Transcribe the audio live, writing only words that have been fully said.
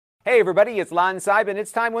Hey everybody, it's Lon Seidman.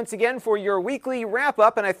 It's time once again for your weekly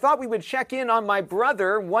wrap-up, and I thought we would check in on my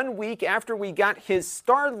brother 1 week after we got his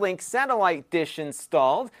Starlink satellite dish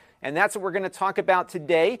installed, and that's what we're going to talk about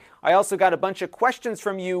today. I also got a bunch of questions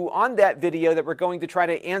from you on that video that we're going to try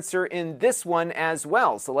to answer in this one as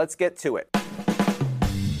well, so let's get to it.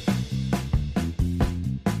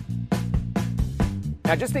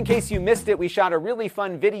 Now, just in case you missed it, we shot a really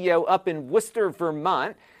fun video up in Worcester,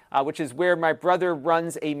 Vermont, which is where my brother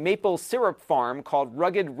runs a maple syrup farm called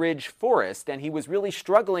Rugged Ridge Forest, and he was really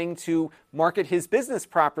struggling to market his business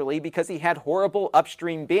properly because he had horrible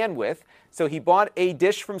upstream bandwidth. So he bought a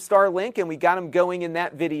dish from Starlink, and we got him going in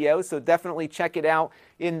that video, so definitely check it out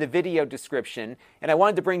in the video description. And I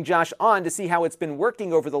wanted to bring Josh on to see how it's been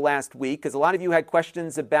working over the last week, because a lot of you had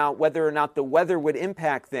questions about whether or not the weather would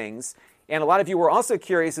impact things. And a lot of you were also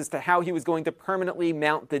curious as to how he was going to permanently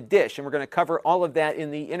mount the dish. And we're going to cover all of that in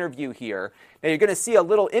the interview here. Now, you're going to see a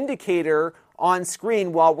little indicator on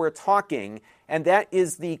screen while we're talking, and that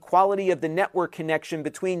is the quality of the network connection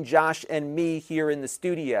between Josh and me here in the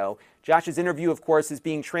studio. Josh's interview, of course, is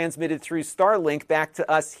being transmitted through Starlink back to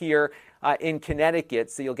us here in Connecticut,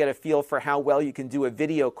 so you'll get a feel for how well you can do a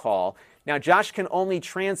video call. Now, Josh can only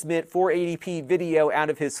transmit 480p video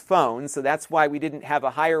out of his phone, so that's why we didn't have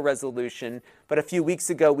a higher resolution. But a few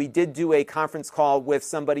weeks ago, we did do a conference call with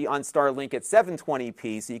somebody on Starlink at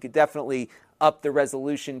 720p, so you could definitely up the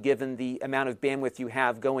resolution given the amount of bandwidth you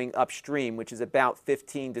have going upstream, which is about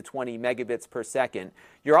 15 to 20 megabits per second.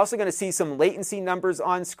 You're also going to see some latency numbers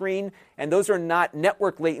on screen, and those are not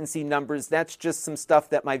network latency numbers. That's just some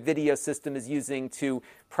stuff that my video system is using to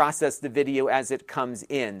process the video as it comes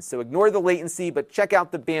in. So ignore the latency, but check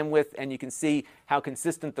out the bandwidth, and you can see how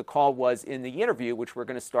consistent the call was in the interview, which we're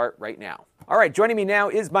going to start right now. All right, joining me now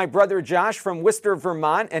is my brother Josh from Worcester,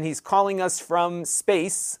 Vermont, and he's calling us from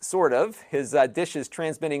space, sort of. His dish is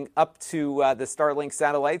transmitting up to the Starlink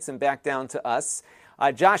satellites and back down to us.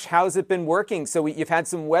 Josh, how's it been working? So you've had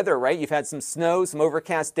some weather, right? You've had some snow, some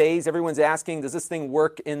overcast days. Everyone's asking, does this thing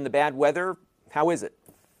work in the bad weather? How is it?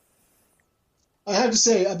 I have to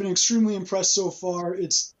say, I've been extremely impressed so far.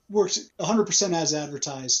 It's worked 100% as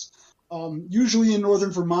advertised. Usually in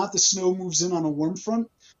northern Vermont, the snow moves in on a warm front.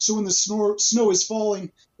 So when the snow is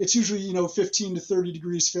falling, it's usually 15 to 30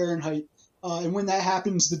 degrees Fahrenheit. And when that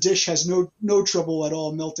happens, the dish has no trouble at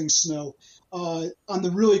all melting snow. On the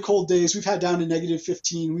really cold days, we've had down to negative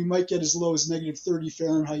 15. We might get as low as negative 30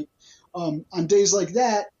 Fahrenheit. On days like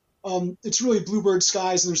that, it's really bluebird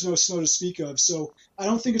skies and there's no snow to speak of. So I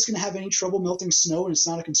don't think it's going to have any trouble melting snow, and it's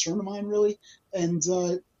not a concern of mine really. And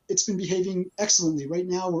it's been behaving excellently. Right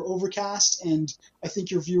now we're overcast, and I think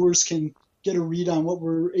your viewers can get a read on what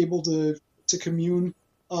we're able to commune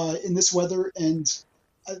in this weather, and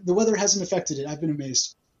the weather hasn't affected it. I've been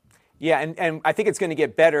amazed. Yeah, and I think it's going to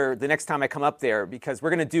get better the next time I come up there, because we're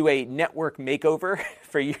going to do a network makeover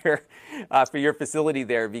for your facility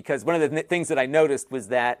there, because one of the things that I noticed was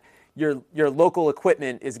that your local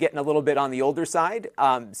equipment is getting a little bit on the older side.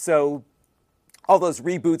 So all those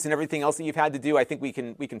reboots and everything else that you've had to do, I think we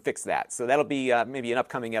can fix that. So that'll be maybe an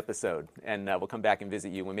upcoming episode, and we'll come back and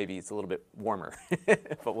visit you when maybe it's a little bit warmer.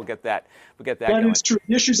 But we'll get that going. That is true.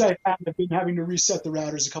 The issues I've had have been having to reset the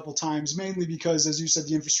routers a couple times, mainly because, as you said,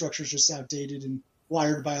 the infrastructure is just outdated and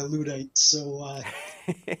wired by a Luddite. So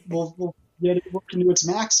we'll get it working to its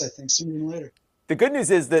max, I think, sooner than later. The good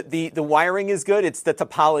news is that the wiring is good. It's the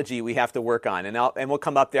topology we have to work on, and we'll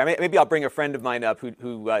come up there. Maybe I'll bring a friend of mine up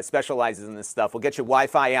who specializes in this stuff. We'll get you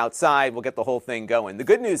Wi-Fi outside. We'll get the whole thing going. The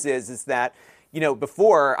good news is that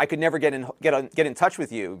before I could never get in touch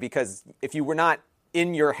with you, because if you were not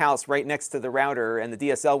in your house right next to the router and the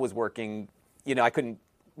DSL was working, I couldn't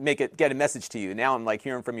get a message to you. Now I'm like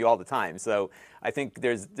hearing from you all the time. So I think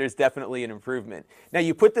there's definitely an improvement. Now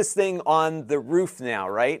you put this thing on the roof now,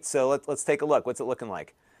 right? So let's take a look. What's it looking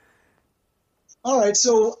like? All right,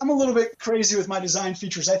 so I'm a little bit crazy with my design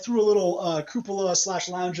features. I threw a little cupola /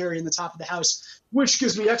 lounge area in the top of the house, which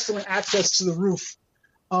gives me excellent access to the roof.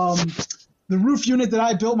 The roof unit that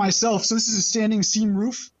I built myself, so this is a standing seam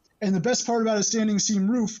roof, and the best part about a standing seam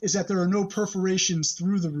roof is that there are no perforations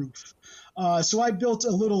through the roof. So I built a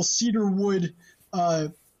little cedar wood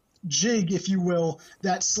jig, if you will,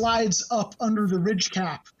 that slides up under the ridge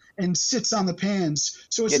cap and sits on the pans.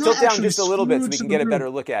 So it's not tilt down just a little bit so we can get a better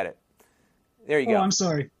look at it. There you go. Oh, I'm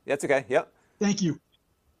sorry. That's okay. Yep. Thank you.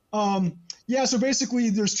 Yeah, so basically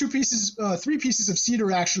there's three pieces of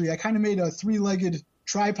cedar, actually. I kind of made a three-legged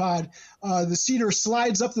tripod. The cedar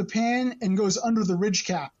slides up the pan and goes under the ridge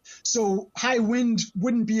cap. So high wind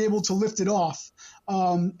wouldn't be able to lift it off.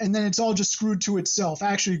 And then it's all just screwed to itself.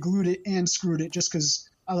 I actually glued it and screwed it just because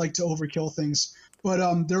I like to overkill things.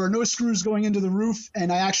 but there are no screws going into the roof,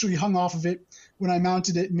 and I actually hung off of it when I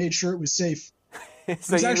mounted it and made sure it was safe.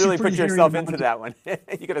 So you really put yourself into that one.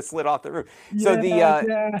 You could have slid off the roof. So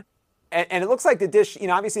Yeah. and it looks like the dish,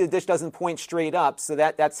 obviously the dish doesn't point straight up, so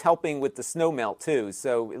that's helping with the snow melt too.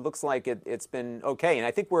 So it looks like it's been okay. And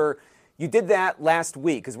I think you did that last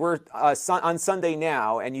week, because we're on Sunday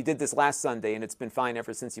now, and you did this last Sunday, and it's been fine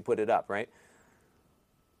ever since you put it up, right?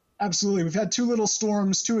 Absolutely. We've had two little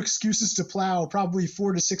storms, two excuses to plow, probably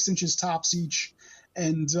 4 to 6 inches tops each.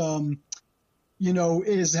 And,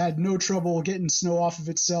 it has had no trouble getting snow off of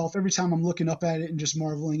itself. Every time I'm looking up at it and just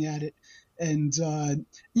marveling at it. And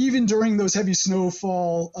even during those heavy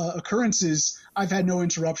snowfall occurrences, I've had no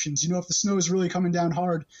interruptions. If the snow is really coming down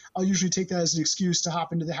hard, I'll usually take that as an excuse to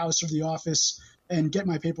hop into the house or the office and get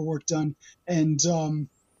my paperwork done. And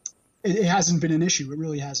it hasn't been an issue. It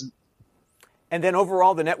really hasn't. And then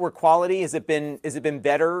overall, the network quality, has it been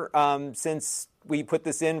better since we put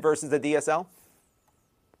this in versus the DSL?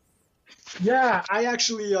 Yeah, I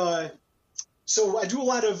actually, so I do a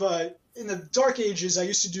lot of, in the dark ages, I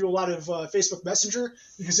used to do a lot of Facebook Messenger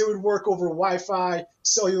because it would work over Wi-Fi,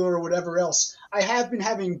 cellular, or whatever else. I have been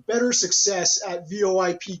having better success at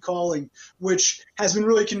VoIP calling, which has been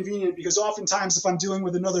really convenient because oftentimes if I'm dealing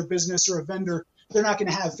with another business or a vendor, they're not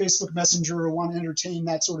going to have Facebook Messenger or want to entertain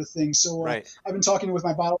that sort of thing. So I've been talking with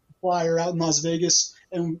my bottle supplier out in Las Vegas,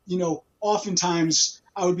 and, oftentimes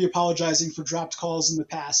I would be apologizing for dropped calls in the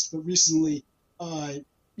past, but recently,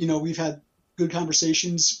 we've had good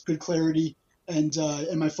conversations, good clarity, and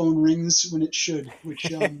my phone rings when it should,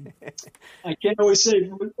 which I can't always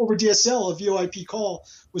say. Over DSL, a VoIP call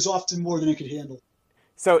was often more than it could handle.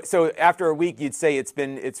 So after a week, you'd say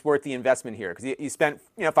it's worth the investment here, because you spent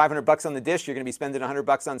 $500 on the dish. You're going to be spending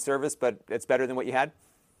 $100 on service, but it's better than what you had.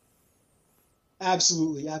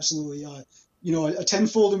 Absolutely. A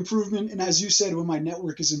tenfold improvement, and as you said, when my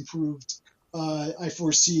network is improved, I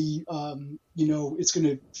foresee it's going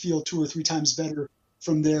to feel 2 or 3 times better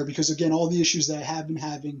from there, because again, all the issues that I have been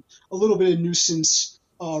having, a little bit of nuisance,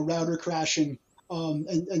 router crashing,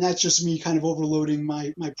 and that's just me kind of overloading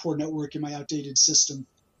my poor network and my outdated system.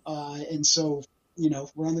 And so,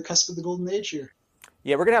 we're on the cusp of the golden age here.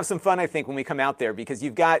 Yeah, we're going to have some fun, I think, when we come out there, because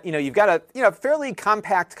you've got a fairly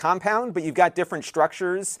compact compound, but you've got different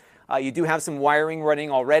structures. You do have some wiring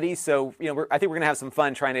running already, so I think we're going to have some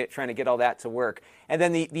fun trying to get all that to work. And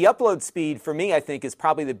then the upload speed for me, I think, is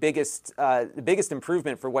probably the biggest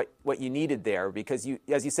improvement for what you needed there, because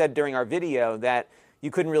as you said during our video, that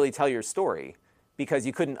you couldn't really tell your story because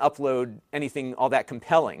you couldn't upload anything all that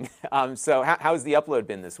compelling. So how's the upload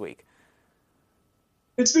been this week?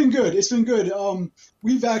 It's been good.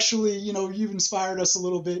 We've actually, you've inspired us a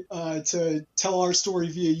little bit to tell our story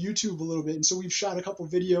via YouTube a little bit. And so we've shot a couple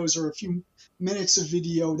videos or a few minutes of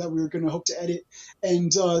video that we were going to hope to edit.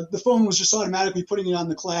 And the phone was just automatically putting it on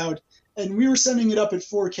the cloud. And we were sending it up at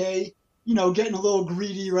 4K, getting a little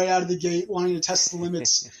greedy right out of the gate, wanting to test the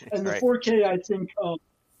limits. And the 4K, I think,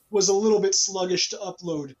 was a little bit sluggish to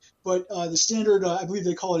upload. But the standard, I believe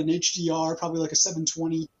they call it an HDR, probably like a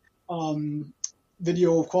 720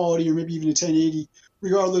 video quality, or maybe even a 1080.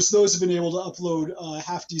 Regardless, those have been able to upload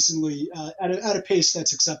half decently at a pace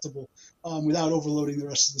that's acceptable without overloading the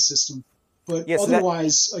rest of the system. But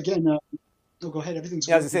otherwise, again, go ahead. Everything's.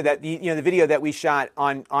 Yeah, I was gonna say that the video that we shot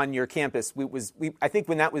on your campus, I think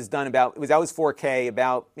when that was done that was 4K,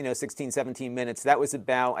 about 16, 17 minutes. That was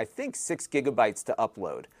about, I think, 6 gigabytes to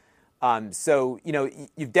upload. So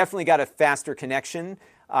you've definitely got a faster connection.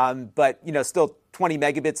 But still 20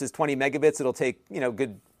 megabits is 20 megabits. It'll take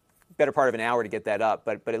better part of an hour to get that up.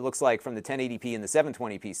 But it looks like from the 1080p and the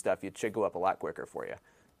 720p stuff, it should go up a lot quicker for you.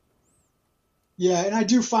 Yeah, and I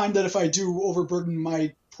do find that if I do overburden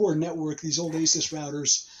my poor network, these old ASUS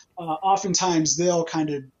routers, oftentimes they'll kind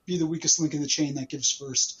of be the weakest link in the chain that gives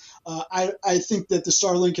first. I think that the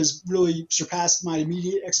Starlink has really surpassed my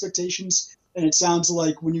immediate expectations, and it sounds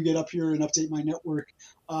like when you get up here and update my network,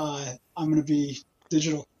 I'm going to be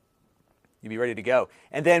digital. You'd be ready to go.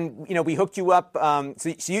 And then, we hooked you up.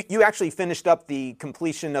 So you actually finished up the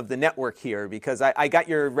completion of the network here, because I got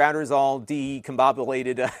your routers all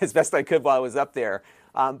decombobulated as best I could while I was up there.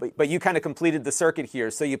 But you kind of completed the circuit here.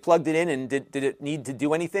 So you plugged it in, and did it need to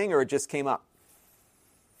do anything, or it just came up?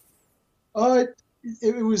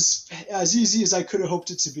 It was as easy as I could have hoped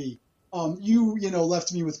it to be. You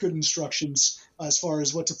left me with good instructions as far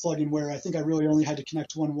as what to plug in where. I think I really only had to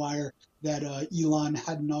connect one wire that Elon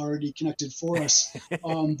hadn't already connected for us.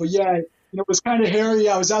 But yeah, it was kind of hairy.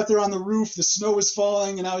 I was out there on the roof, the snow was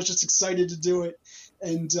falling, and I was just excited to do it.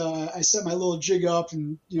 And I set my little jig up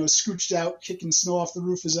and, scooched out, kicking snow off the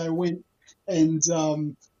roof as I went. And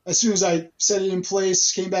as soon as I set it in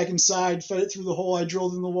place, came back inside, fed it through the hole I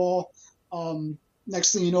drilled in the wall.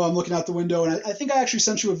 Next thing you know, I'm looking out the window, and I think I actually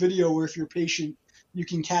sent you a video where if you're patient, you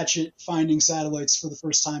can catch it finding satellites for the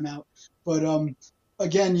first time out. But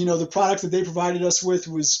again, the product that they provided us with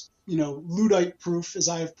was, Luddite proof, as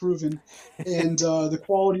I have proven, and the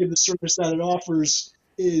quality of the service that it offers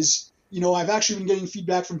is, I've actually been getting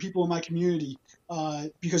feedback from people in my community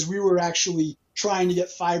because we were actually trying to get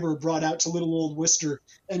fiber brought out to little old Worcester,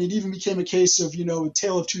 and it even became a case of, a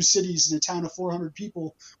tale of two cities in a town of 400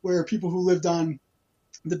 people, where people who lived on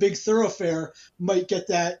the big thoroughfare might get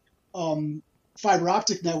that fiber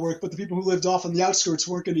optic network, but the people who lived off on the outskirts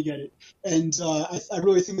weren't going to get it. And I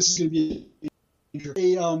really think this is going to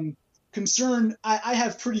be a concern. I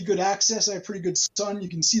have pretty good access. I have pretty good sun. You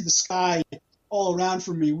can see the sky all around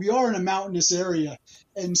from me. We are in a mountainous area,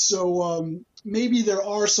 and so maybe there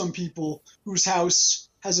are some people whose house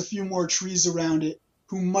has a few more trees around it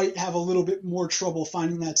who might have a little bit more trouble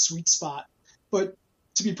finding that sweet spot. But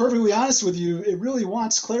to be perfectly honest with you, it really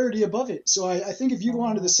wants clarity above it. So I think if you go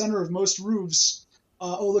onto the center of most roofs,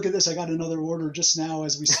 oh, look at this, I got another order just now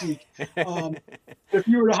as we speak. If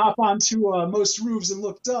you were to hop onto most roofs and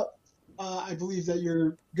looked up, I believe that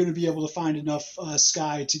you're going to be able to find enough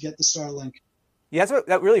sky to get the Starlink. Yeah,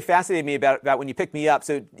 that really fascinated me about when you picked me up.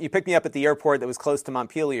 So you picked me up at the airport that was close to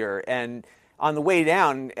Montpelier, and on the way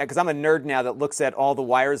down, because I'm a nerd now that looks at all the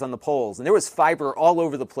wires on the poles, and there was fiber all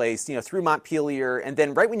over the place, through Montpelier, and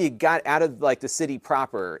then right when you got out of like the city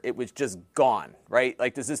proper, it was just gone, right?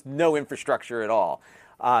 Like there's just no infrastructure at all.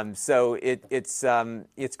 So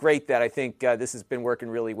it's great that I think this has been working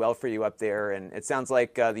really well for you up there, and it sounds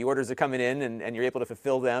like the orders are coming in and you're able to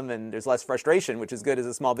fulfill them, and there's less frustration, which is good as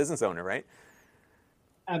a small business owner, right?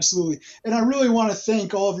 Absolutely. And I really want to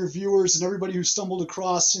thank all of your viewers and everybody who stumbled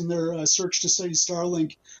across in their search to study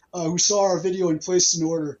Starlink, who saw our video and placed an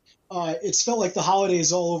order. It's felt like the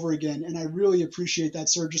holidays all over again, and I really appreciate that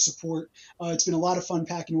surge of support. It's been a lot of fun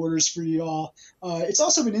packing orders for you all. It's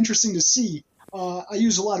also been interesting to see. I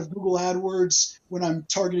use a lot of Google AdWords when I'm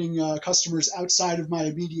targeting customers outside of my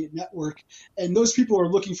immediate network, and those people are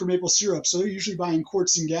looking for maple syrup, so they're usually buying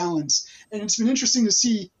quarts and gallons. And it's been interesting to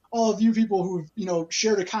see all of you people who've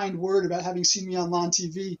shared a kind word about having seen me on Lon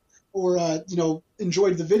TV or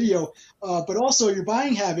enjoyed the video, but also your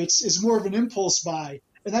buying habits is more of an impulse buy,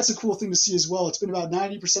 and that's a cool thing to see as well. It's been about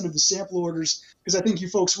 90% of the sample orders because I think you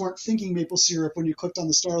folks weren't thinking maple syrup when you clicked on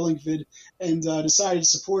the Starlink vid and decided to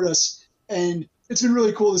support us, and it's been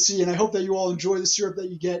really cool to see. And I hope that you all enjoy the syrup that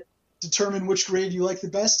you get, determine which grade you like the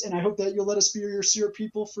best, and I hope that you'll let us be your syrup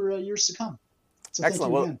people for years to come. So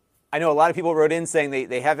excellent. Thank you again. I know a lot of people wrote in saying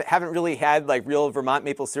they haven't really had like real Vermont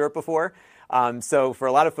maple syrup before. So for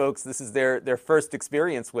a lot of folks, this is their first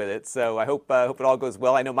experience with it. So I hope it all goes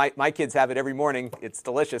well. I know my kids have it every morning. It's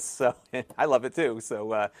delicious. So I love it too.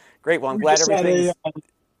 So great. Well, I'm glad everything's...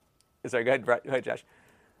 Sorry, go ahead, Josh.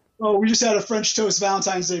 Oh, we just had a French toast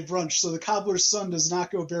Valentine's Day brunch, so the cobbler's son does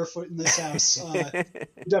not go barefoot in this house.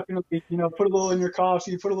 Definitely, put a little in your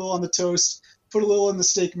coffee, put a little on the toast, put a little in the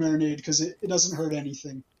steak marinade because it doesn't hurt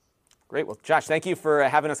anything. Great. Well, Josh, thank you for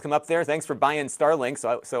having us come up there. Thanks for buying Starlink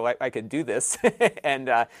so I could do this. And,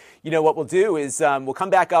 what we'll do is we'll come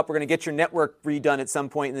back up. We're going to get your network redone at some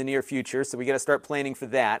point in the near future, so we got to start planning for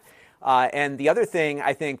that. And the other thing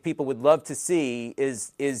I think people would love to see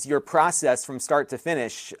is your process from start to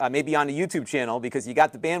finish, maybe on a YouTube channel because you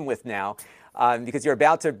got the bandwidth now, because you're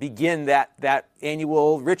about to begin that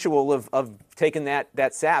annual ritual of taking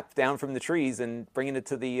that sap down from the trees and bringing it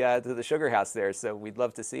to the sugar house there. So we'd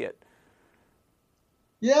love to see it.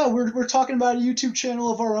 Yeah, we're talking about a YouTube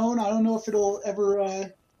channel of our own. I don't know if it'll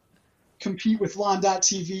ever compete with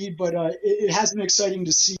Lon.TV, but it has been exciting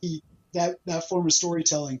to see that form of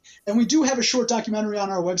storytelling. And we do have a short documentary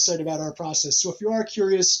on our website about our process. So if you are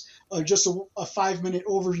curious, just a 5-minute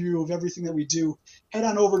overview of everything that we do, head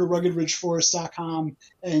on over to ruggedridgeforest.com,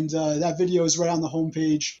 and that video is right on the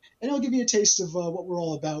homepage, and it'll give you a taste of what we're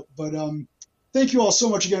all about. But thank you all so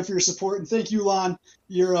much again for your support, and thank you, Lon.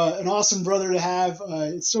 You're an awesome brother to have.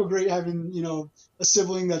 It's so great having a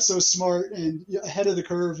sibling that's so smart and ahead of the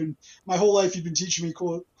curve. And my whole life, you've been teaching me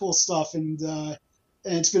cool stuff, and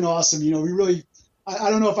it's been awesome. We really, I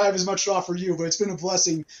don't know if I have as much to offer you, but it's been a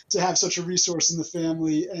blessing to have such a resource in the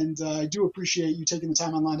family, and I do appreciate you taking the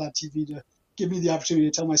time on Lon.TV to give me the opportunity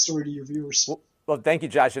to tell my story to your viewers. Well, thank you,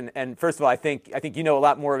 Josh. And first of all, I think you know a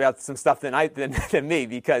lot more about some stuff than me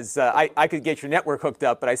because I could get your network hooked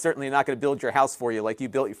up, but I certainly am not going to build your house for you like you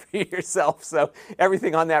built it for yourself. So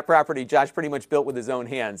everything on that property, Josh pretty much built with his own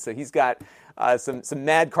hands. So he's got some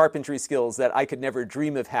mad carpentry skills that I could never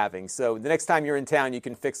dream of having. So the next time you're in town, you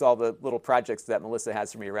can fix all the little projects that Melissa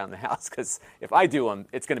has for me around the house, because if I do them,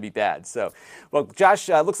 it's going to be bad. So, well, Josh,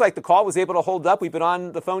 looks like the call was able to hold up. We've been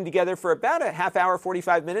on the phone together for about a half hour,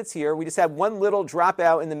 45 minutes here. We just had one little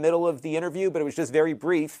dropout in the middle of the interview, but it was just very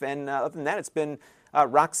brief. And other than that, it's been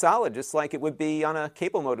rock solid, just like it would be on a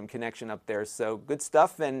cable modem connection up there. So good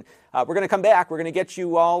stuff. And we're going to come back. We're going to get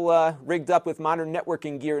you all rigged up with modern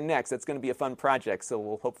networking gear next. That's going to be a fun project. So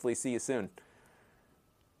we'll hopefully see you soon.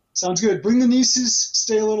 Sounds good. Bring the nieces,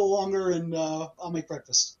 stay a little longer, and I'll make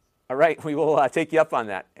breakfast. All right. We will take you up on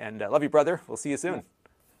that. And love you, brother. We'll see you soon.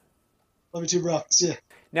 Love you too, bro. See ya.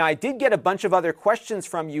 Now, I did get a bunch of other questions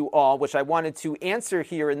from you all, which I wanted to answer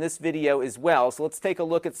here in this video as well. So let's take a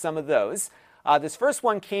look at some of those. This first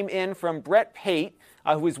one came in from Brett Pate,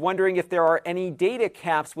 who was wondering if there are any data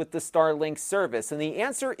caps with the Starlink service. And the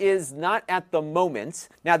answer is not at the moment.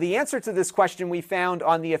 Now, the answer to this question we found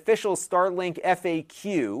on the official Starlink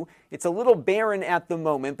FAQ. It's a little barren at the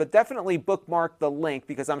moment, but definitely bookmark the link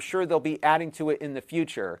because I'm sure they'll be adding to it in the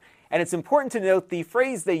future. And it's important to note the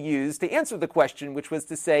phrase they used to answer the question, which was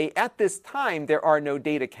to say, at this time, there are no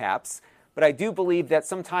data caps. But I do believe that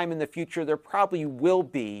sometime in the future, there probably will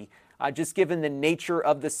be. Just given the nature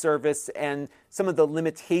of the service and some of the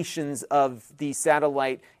limitations of the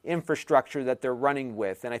satellite infrastructure that they're running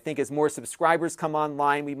with. And I think as more subscribers come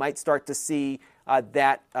online, we might start to see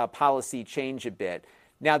that policy change a bit.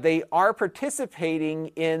 Now, they are participating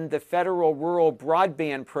in the federal rural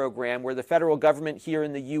broadband program where the federal government here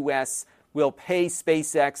in the U.S. will pay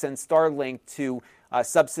SpaceX and Starlink to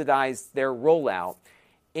subsidize their rollout.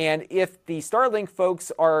 And if the Starlink folks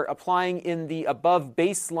are applying in the above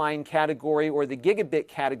baseline category or the gigabit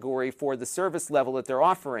category for the service level that they're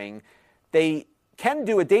offering, they can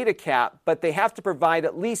do a data cap, but they have to provide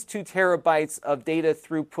at least 2 terabytes of data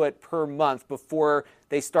throughput per month before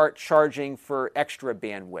they start charging for extra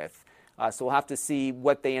bandwidth. So we'll have to see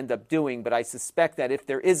what they end up doing, but I suspect that if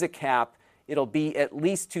there is a cap, it'll be at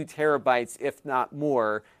least 2 terabytes, if not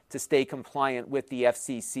more, to stay compliant with the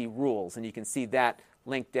FCC rules. And you can see that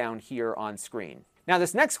link down here on screen. Now,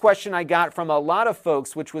 this next question I got from a lot of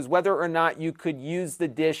folks, which was whether or not you could use the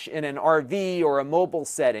dish in an RV or a mobile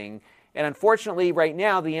setting. And unfortunately, right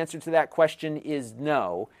now, the answer to that question is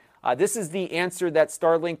no. This is the answer that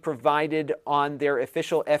Starlink provided on their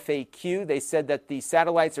official FAQ. They said that the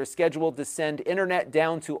satellites are scheduled to send internet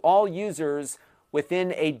down to all users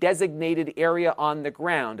within a designated area on the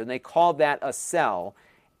ground, and they call that a cell.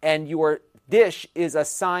 And your dish is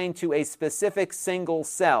assigned to a specific single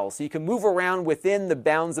cell. So you can move around within the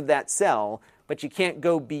bounds of that cell, but you can't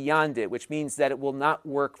go beyond it, which means that it will not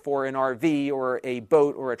work for an RV or a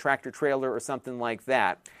boat or a tractor trailer or something like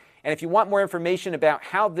that. And if you want more information about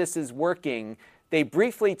how this is working, they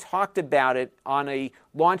briefly talked about it on a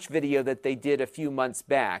launch video that they did a few months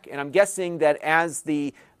back. And I'm guessing that as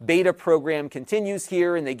the beta program continues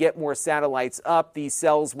here and they get more satellites up, these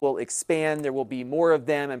cells will expand, there will be more of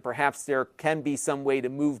them, and perhaps there can be some way to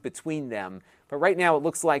move between them. But right now it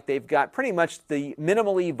looks like they've got pretty much the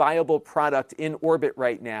minimally viable product in orbit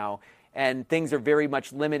right now, and things are very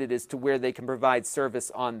much limited as to where they can provide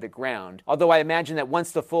service on the ground. Although I imagine that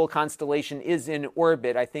once the full constellation is in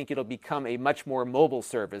orbit, I think it'll become a much more mobile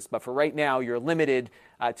service. But for right now, you're limited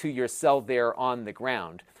to your cell there on the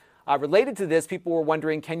ground. Related to this, people were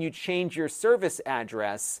wondering, can you change your service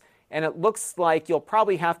address? And it looks like you'll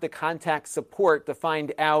probably have to contact support to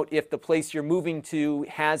find out if the place you're moving to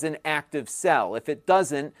has an active cell. If it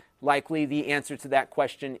doesn't, likely the answer to that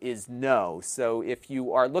question is no. So if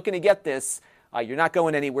you are looking to get this, you're not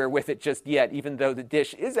going anywhere with it just yet, even though the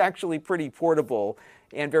dish is actually pretty portable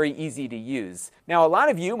and very easy to use. Now, a lot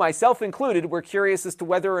of you, myself included, were curious as to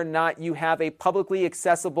whether or not you have a publicly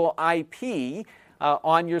accessible IP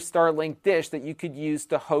on your Starlink dish that you could use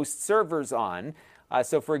to host servers on.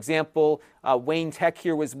 So, for example, Wayne Tech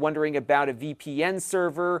here was wondering about a VPN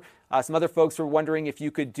server. Some other folks were wondering if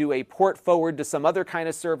you could do a port forward to some other kind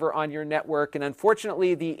of server on your network. And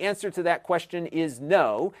unfortunately, the answer to that question is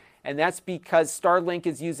no. And that's because Starlink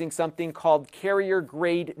is using something called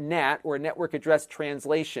carrier-grade NAT, or network address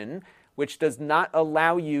translation, which does not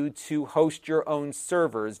allow you to host your own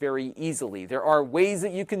servers very easily. There are ways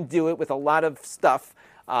that you can do it with a lot of stuff.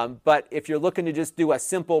 But if you're looking to just do a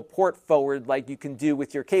simple port forward like you can do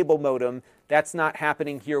with your cable modem, that's not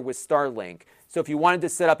happening here with Starlink. So if you wanted to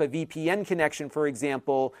set up a VPN connection, for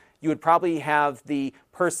example, you would probably have the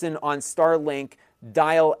person on Starlink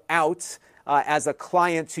dial out as a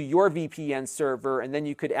client to your VPN server, and then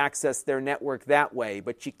you could access their network that way.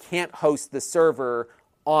 But you can't host the server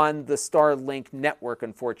on the Starlink network,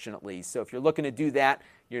 unfortunately. So if you're looking to do that,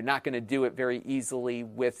 you're not going to do it very easily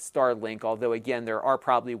with Starlink, although, again, there are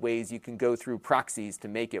probably ways you can go through proxies to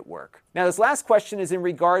make it work. Now, this last question is in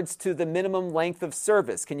regards to the minimum length of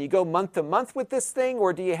service. Can you go month to month with this thing,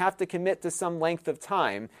 or do you have to commit to some length of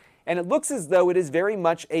time? And it looks as though it is very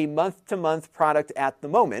much a month-to-month product at the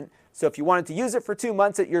moment. So if you wanted to use it for 2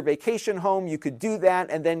 months at your vacation home, you could do that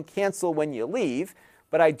and then cancel when you leave.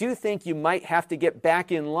 But I do think you might have to get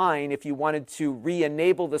back in line if you wanted to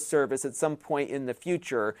re-enable the service at some point in the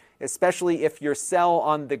future, especially if your cell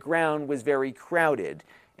on the ground was very crowded.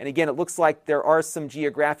 And again, it looks like there are some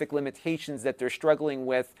geographic limitations that they're struggling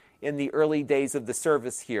with in the early days of the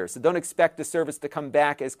service here. So don't expect the service to come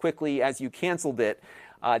back as quickly as you canceled it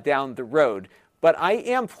down the road. But I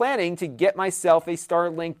am planning to get myself a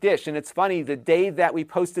Starlink dish. And it's funny, the day that we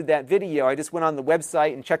posted that video, I just went on the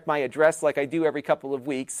website and checked my address like I do every couple of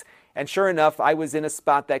weeks. And sure enough, I was in a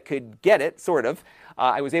spot that could get it, sort of.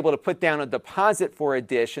 I was able to put down a deposit for a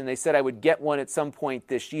dish, and they said I would get one at some point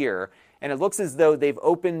this year. And it looks as though they've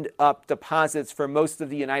opened up deposits for most of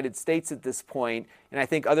the United States at this point, and I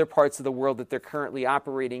think other parts of the world that they're currently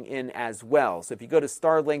operating in as well. So if you go to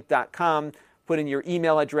starlink.com, put in your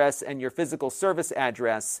email address and your physical service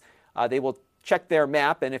address, they will check their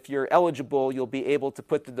map, and if you're eligible, you'll be able to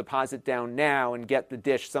put the deposit down now and get the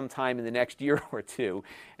dish sometime in the next year or two.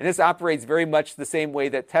 And this operates very much the same way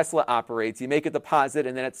that Tesla operates. You make a deposit,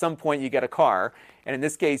 and then at some point you get a car. And in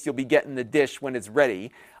this case, you'll be getting the dish when it's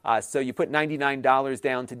ready. So you put $99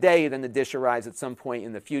 down today, then the dish arrives at some point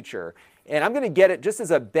in the future. And I'm going to get it just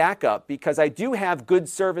as a backup because I do have good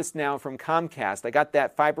service now from Comcast. I got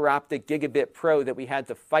that fiber optic Gigabit Pro that we had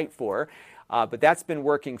to fight for. But that's been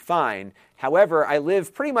working fine. However, I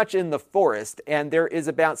live pretty much in the forest, and there is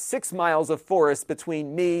about 6 miles of forest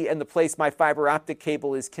between me and the place my fiber optic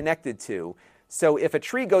cable is connected to. So if a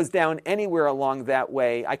tree goes down anywhere along that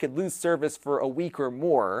way, I could lose service for a week or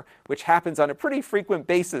more, which happens on a pretty frequent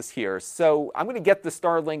basis here. So I'm going to get the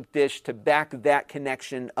Starlink dish to back that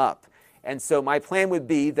connection up. And so my plan would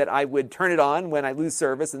be that I would turn it on when I lose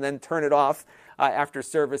service and then turn it off after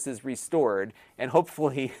service is restored. And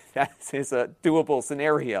hopefully that is a doable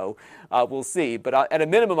scenario. We'll see. But at a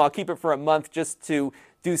minimum, I'll keep it for a month just to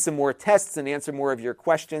do some more tests and answer more of your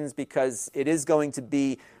questions because it is going to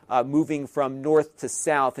be moving from north to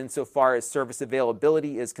south insofar as service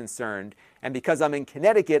availability is concerned. And because I'm in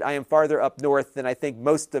Connecticut, I am farther up north than I think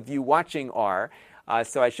most of you watching are.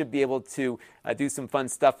 So I should be able to do some fun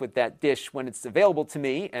stuff with that dish when it's available to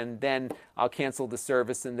me, and then I'll cancel the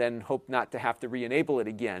service and then hope not to have to re-enable it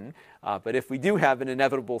again. But if we do have an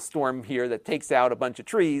inevitable storm here that takes out a bunch of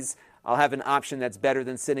trees, I'll have an option that's better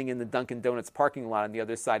than sitting in the Dunkin' Donuts parking lot on the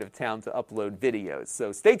other side of town to upload videos.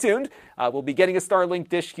 So stay tuned. We'll be getting a Starlink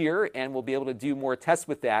dish here, and we'll be able to do more tests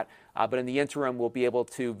with that. But in the interim, we'll be able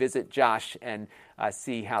to visit Josh and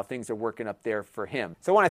see how things are working up there for him.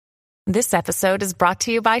 So I want to This episode is brought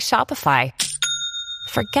to you by Shopify.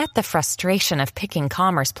 Forget the frustration of picking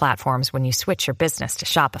commerce platforms when you switch your business to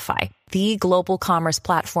Shopify, the global commerce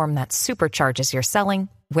platform that supercharges your selling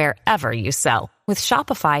wherever you sell. With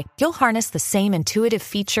Shopify, you'll harness the same intuitive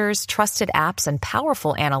features, trusted apps, and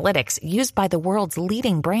powerful analytics used by the world's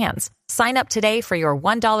leading brands. Sign up today for your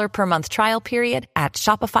 $1 per month trial period at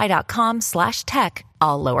shopify.com/tech,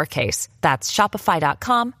 all lowercase. That's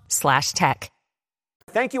shopify.com/tech.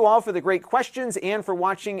 Thank you all for the great questions and for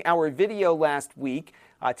watching our video last week.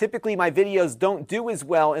 Typically, my videos don't do as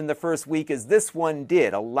well in the first week as this one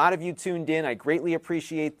did. A lot of you tuned in. I greatly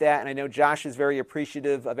appreciate that, and I know Josh is very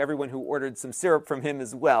appreciative of everyone who ordered some syrup from him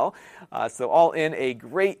as well. So all in a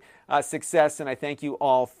great success, and I thank you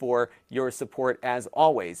all for your support as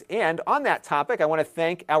always. And on that topic, I want to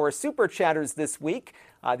thank our super chatters this week.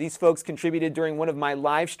 These folks contributed during one of my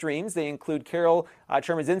live streams. They include Carol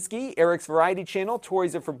Chermazinski, Eric's Variety Channel,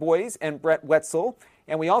 Toys Are for Boys, and Brett Wetzel.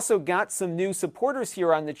 And we also got some new supporters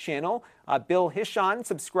here on the channel. Bill Hishon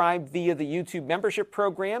subscribed via the YouTube membership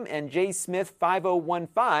program, and Jay Smith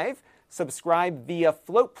 5015 subscribed via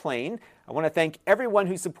Floatplane. I want to thank everyone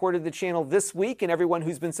who supported the channel this week and everyone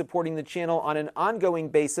who's been supporting the channel on an ongoing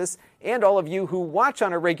basis, and all of you who watch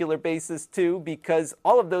on a regular basis too, because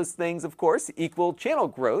all of those things, of course, equal channel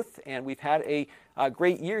growth, and we've had a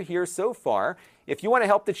great year here so far. If you want to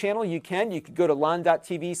help the channel, you can. You could go to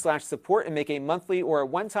lon.tv/support and make a monthly or a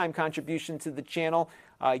one-time contribution to the channel.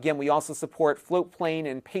 Again, we also support Floatplane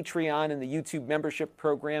and Patreon and the YouTube membership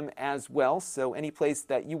program as well. So any place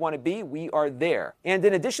that you want to be, we are there. And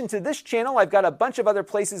in addition to this channel, I've got a bunch of other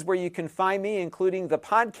places where you can find me, including the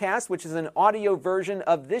podcast, which is an audio version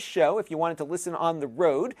of this show if you wanted to listen on the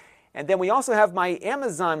road. And then we also have my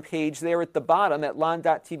Amazon page there at the bottom at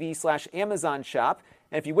lon.tv/Amazon shop.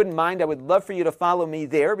 And if you wouldn't mind, I would love for you to follow me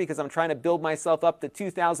there because I'm trying to build myself up to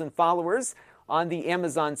 2,000 followers on the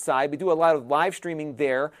Amazon side. We do a lot of live streaming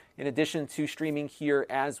there in addition to streaming here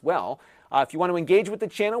as well. If you want to engage with the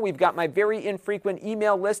channel, we've got my very infrequent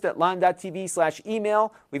email list at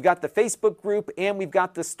lon.tv/email. We've got the Facebook group, and we've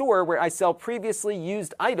got the store where I sell previously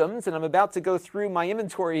used items, and I'm about to go through my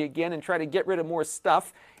inventory again and try to get rid of more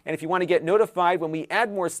stuff. And if you want to get notified when we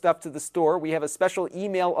add more stuff to the store, we have a special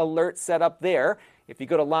email alert set up there. If you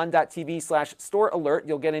go to lon.tv/store alert,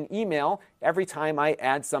 you'll get an email every time I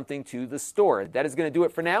add something to the store. That is going to do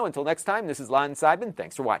it for now. Until next time, this is Lon Seidman.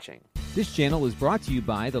 Thanks for watching. This channel is brought to you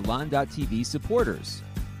by the Lon.TV supporters,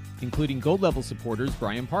 including gold level supporters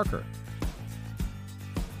Brian Parker,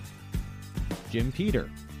 Jim Peter,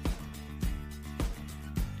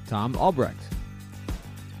 Tom Albrecht,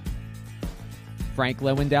 Frank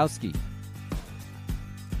Lewandowski,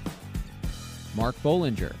 Mark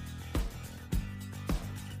Bollinger,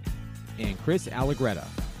 and Chris Allegretta.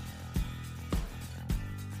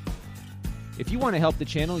 If you want to help the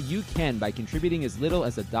channel, you can by contributing as little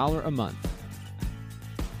as $1 a month.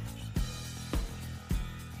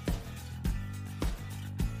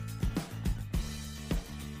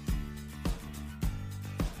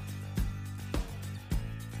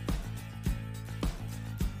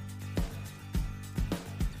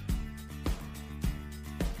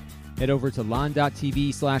 Head over to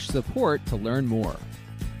lon.tv/support to learn more.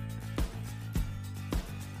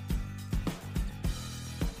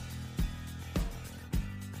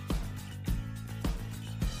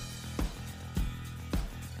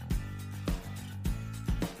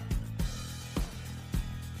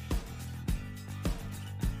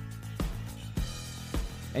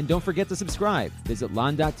 And don't forget to subscribe. Visit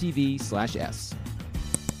lon.tv/s.